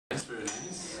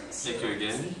Thank you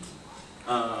again.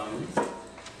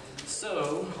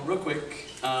 So, real quick,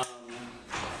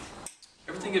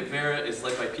 everything at Vera is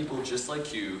led by people just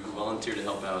like you who volunteer to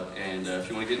help out. And if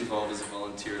you want to get involved as a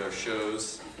volunteer at our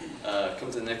shows,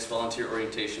 come to the next volunteer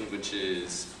orientation, which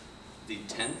is the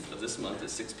 10th of this month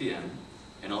at 6 p.m.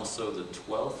 and also the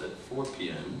 12th at 4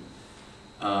 p.m.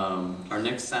 Our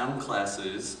next sound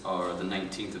classes are the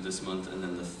 19th of this month and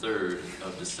then the 3rd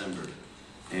of December.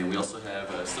 And we also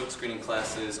have silk screening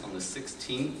classes on the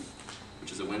 16th,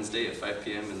 which is a Wednesday at 5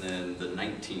 p.m. and then the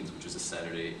 19th, which is a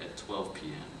Saturday at 12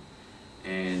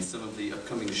 p.m. And some of the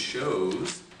upcoming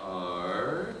shows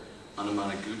are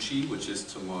Anamanaguchi, which is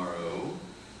tomorrow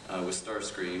with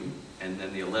Starscream, and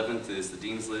then the 11th is the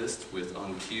Dean's List with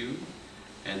On Cue,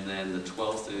 and then the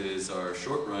 12th is our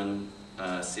short run,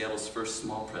 Seattle's first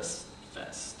Small Press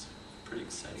Fest. Pretty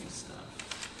exciting stuff.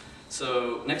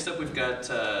 So next up we've got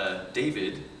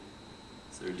David.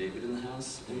 Is there a David in the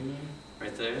house anywhere?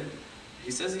 Right there.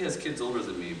 He says he has kids older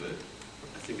than me, but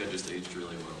I think I just aged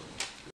really well.